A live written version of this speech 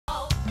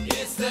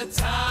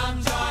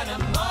Tom Joyner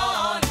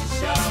Morning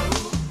Show.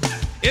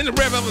 In the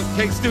Red Velvet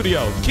Cake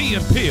Studio, Key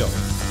and Peele.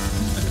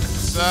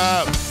 What's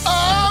up?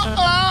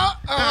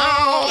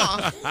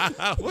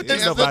 What you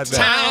It's know the about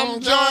that? Tom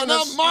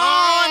Joyner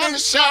Morning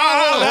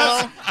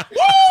Show.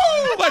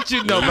 Woo! What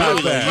you know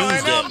about that?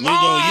 We're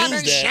gonna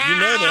use that. You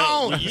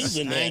know that. We're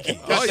using that.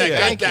 Oh,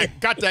 yeah.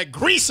 Got that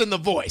grease in the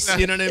voice.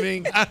 You know what I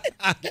mean?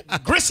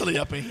 Gristly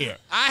up in here.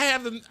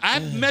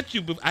 I've met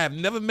you. I have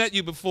never met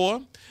you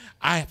before.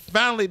 I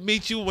finally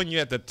meet you when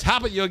you're at the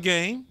top of your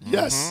game.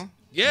 Yes.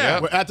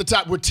 Yeah. We're at the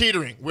top. We're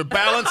teetering. We're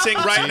balancing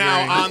right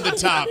now on the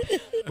top.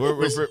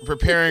 We're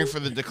preparing for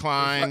the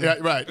decline. Yeah,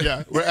 right,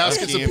 yeah. We're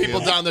asking some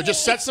people down there.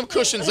 Just set some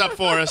cushions up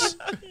for us.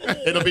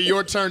 It'll be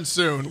your turn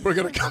soon. We're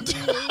going to come to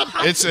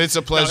It's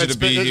a pleasure to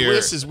be here.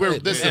 This is thrill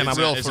It's for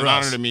an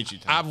us. honor to meet you,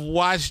 Tom. I've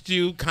watched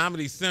you,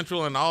 Comedy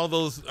Central, and all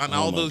those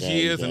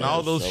years, and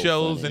all those so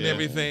shows funny. and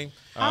everything.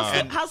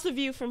 How's the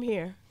view from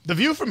here? The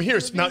view from here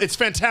is now it's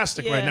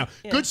fantastic right now.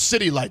 Yeah. Good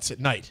city lights at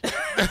night.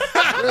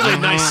 Really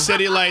nice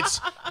city lights.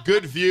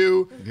 Good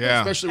view. Yeah.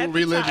 Especially where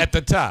we live. At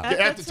the top.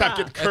 At the top,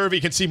 getting curvy.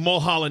 You can see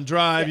Mulholland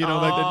Drive. You know,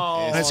 like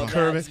the nice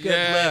curvy. That's good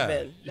Yeah.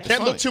 living. You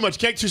can't look too much.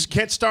 Can't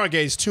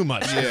stargaze too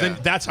much. Then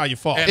that's how you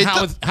fall. And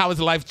how has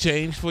life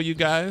changed for you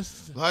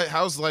guys?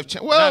 How's life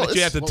changing? Now Well, that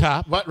you're at the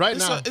top. Right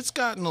now, it's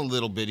gotten a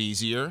little bit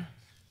easier.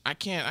 I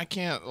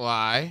can't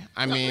lie.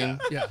 I mean,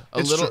 yeah, a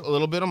it's little true. a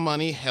little bit of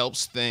money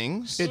helps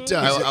things. It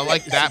does. I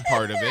like that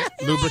part of it.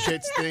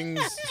 lubricates things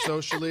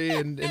socially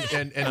and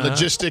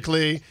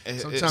logistically.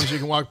 Sometimes you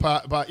can walk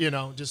by, you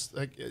know, just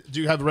like,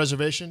 do you have a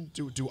reservation?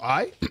 Do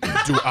I?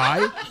 Do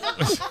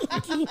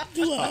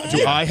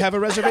I have a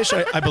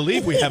reservation? I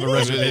believe we have a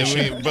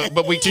reservation.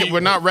 but we're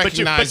not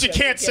recognized. But you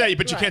can't say.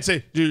 But you can't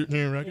say. Do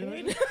you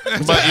recognize?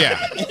 But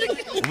yeah,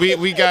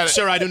 we got.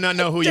 Sir, I do not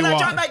know who you I are.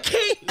 drop my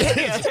key?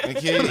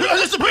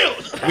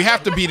 We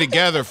have to be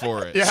together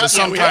for it. Yeah, So yeah,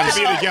 sometimes we have to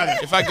be together.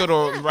 if I go to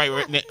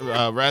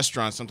a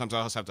restaurant, sometimes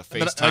I also have to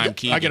FaceTime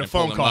Keegan. I get a and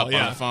pull phone him call, up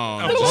yeah.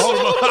 on the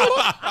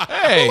phone.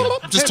 Hey,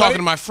 I'm just talking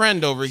to my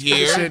friend over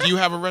here. Do you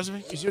have a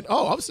reservation?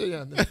 Oh, obviously,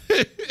 yeah.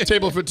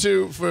 Table for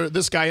two for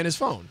this guy and his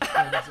phone.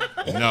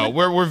 No,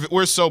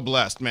 we're so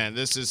blessed, man.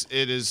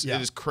 It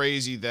is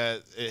crazy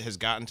that it has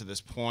gotten to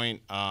this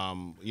point.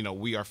 You know,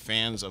 we are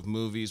fans of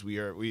movies. We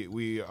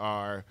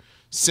are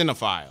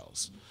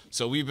cinephiles.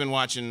 So we've been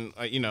watching,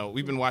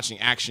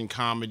 action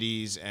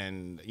comedies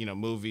and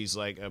movies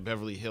like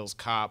Beverly Hills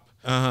Cop.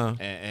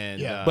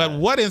 But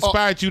what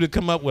inspired you to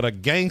come up with a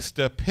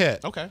gangster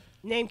pet? Okay.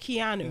 Name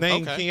Keanu.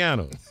 Named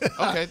Keanu.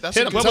 Okay, that's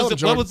Hit a him. good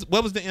Tell one. him,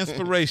 What was the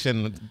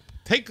inspiration?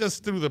 Take us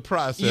through the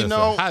process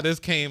know, of how this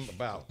came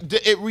about.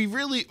 We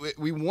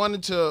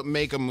wanted to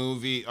make a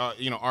movie,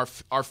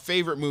 our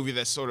favorite movie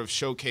that sort of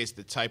showcased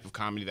the type of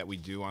comedy that we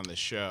do on the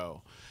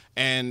show.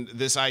 And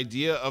this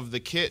idea of the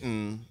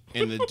kitten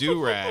in the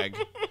do-rag,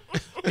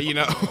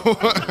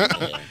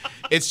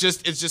 it's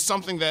just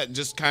something that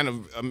just kind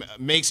of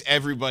makes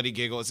everybody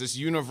giggle. It's this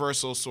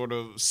universal sort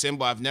of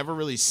symbol. I've never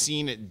really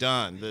seen it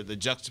done. The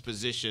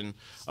juxtaposition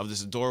of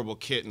this adorable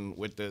kitten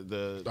with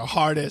the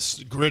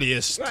hardest,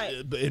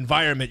 grittiest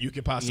environment you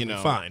could possibly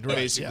find. Right?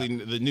 Basically,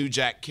 the New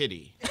Jack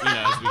Kitty,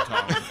 as we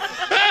call him.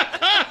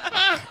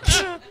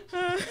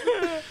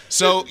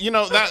 So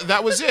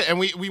that was it, and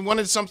we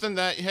wanted something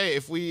that, hey,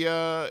 if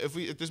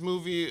this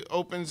movie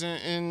opens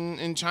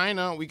in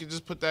China, we could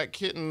just put that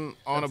kitten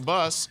on a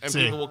bus and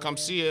people will come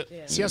see it.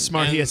 Yeah. See how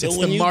smart he is. It's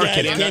when the you guys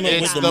marketing. came up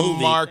It's with the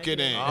movie,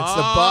 marketing. It's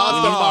the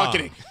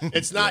marketing.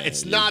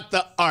 It's not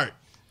the art.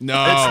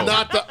 No, it's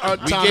not the art.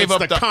 It's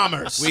the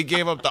commerce. We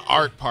gave up the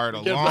art part a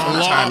long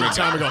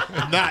time ago.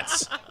 And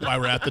that's why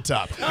we're at the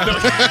top.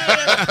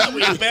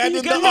 We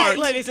abandoned Good the night, art.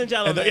 ladies and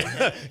gentlemen.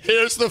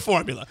 Here's the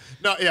formula.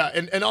 No, yeah,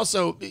 and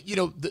also,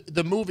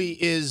 the movie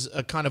is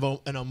a kind of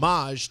an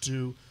homage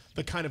to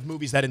the kind of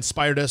movies that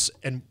inspired us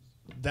and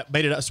that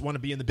made us want to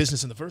be in the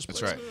business in the first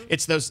place. That's right.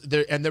 It's those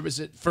there, and there was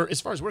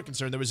as far as we're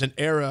concerned, there was an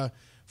era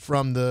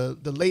from the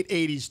late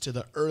 80s to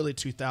the early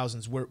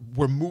 2000s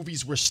where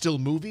movies were still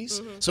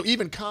movies. So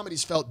even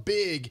comedies felt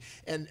big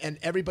and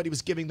everybody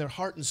was giving their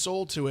heart and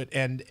soul to it,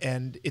 and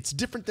it's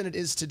different than it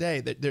is today.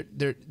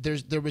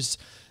 There was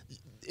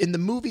in the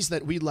movies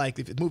that we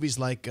like, movies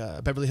like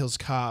Beverly Hills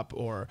Cop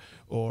or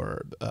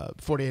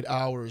 48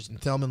 Hours and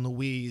Thelma and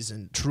Louise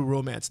and True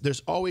Romance,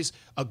 there's always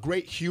a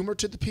great humor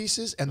to the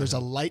pieces and there's a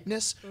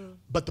lightness,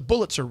 but the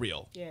bullets are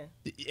real. Yeah.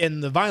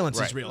 And the violence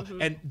is real.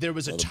 And there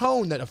was a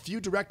tone that a few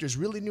directors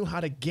really knew how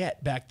to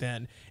get back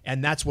then,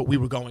 and that's what we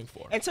were going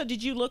for. And so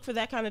did you look for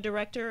that kind of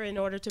director in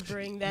order to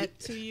bring that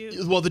to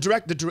you? Well,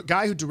 the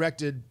guy who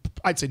directed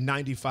I'd say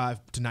 95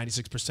 to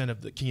 96%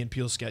 of the Key and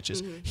Peele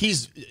sketches.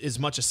 He's as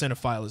much a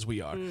cinephile as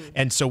we are,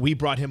 and so we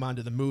brought him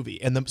onto the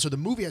movie, and so the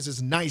movie has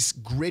this nice,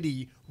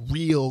 gritty,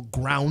 real,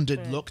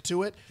 grounded look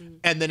to it,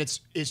 and then it's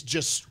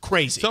just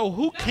crazy. So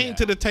who came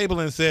to the table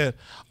and said,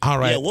 "All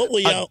right, Yeah, what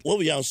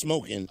were y'all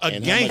smoking? a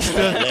and how much gangster."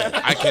 left?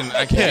 I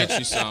can get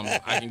you some.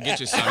 I can get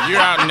you some. You're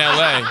out in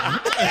L.A.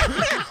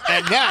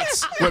 And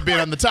that's what being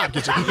on the top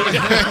gets you.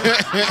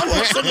 I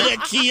want some of that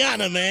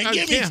Keanu, man.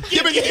 Give me. They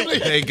Give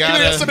me some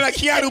gotta. of that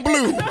Keanu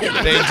blue.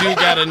 They do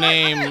gotta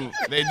name.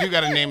 They do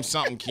gotta name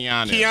something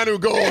Keanu. Keanu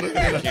Gold.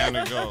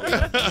 Keanu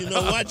Gold. You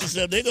know, watch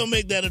yourself. They're gonna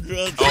make that a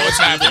drug. Oh, it's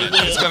happening.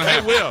 It's gonna They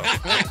happen. will.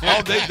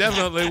 Oh, they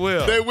definitely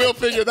will. They will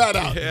figure that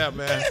out. Yeah,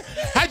 man.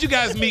 How'd you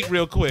guys meet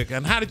real quick,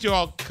 and how did you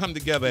all come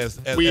together as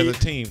a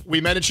team?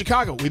 We met in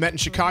Chicago. We met in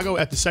Chicago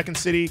at the Second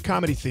City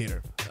Comedy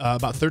Theater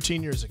about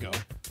 13 years ago.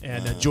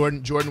 And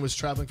Jordan was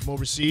traveling from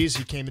overseas.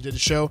 He came and did a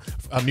show.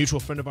 A mutual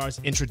friend of ours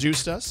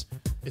introduced us.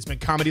 It's been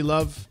comedy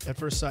love at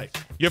first sight.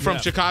 You're from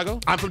Yeah. Chicago?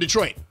 I'm from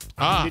Detroit.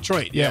 I'm from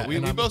Detroit. Yeah, We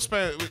and I'm- both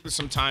spent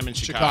some time in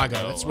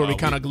Chicago. That's where we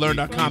kind of learned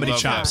our comedy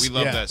love chops. That. We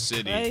love Yeah. that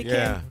city. You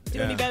Yeah, can't do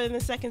any better than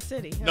Second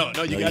City. huh?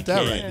 No, you No, got that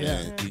can't, right. Yeah.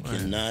 man. You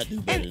cannot do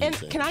better And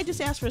than can I just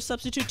ask for a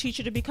substitute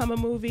teacher to become a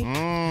movie?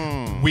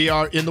 We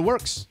are in the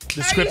works. The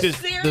you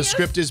serious?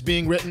 script is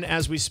being written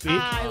as we speak,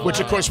 I which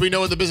of love course we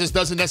know in the business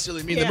doesn't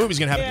necessarily mean the Yeah, movie's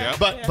gonna happen. yeah,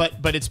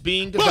 But it's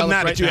being Well, developed now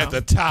right that you're now. at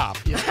the top,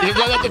 Yeah,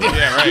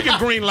 right. you can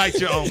green light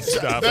your own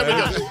stuff. There we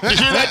man. go. Did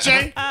you hear that,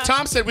 Jay?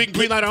 Tom said we can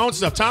greenlight our own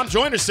stuff. Tom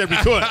Joyner said we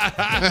could.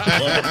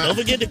 Well, don't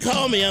forget to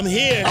call me. I'm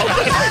here.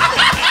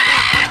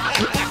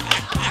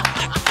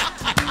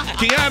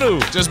 Keanu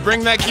Just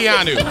bring that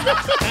Keanu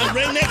I'll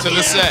bring that to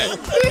the set.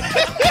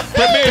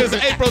 premieres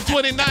April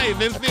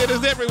 29th in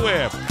theaters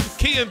everywhere.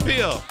 Key and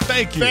Peele,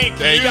 thank you. Thank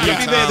you. You got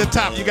to be there at the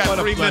Tom. top. You got What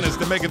a 3 pleasure. minutes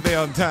to make it there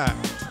on time.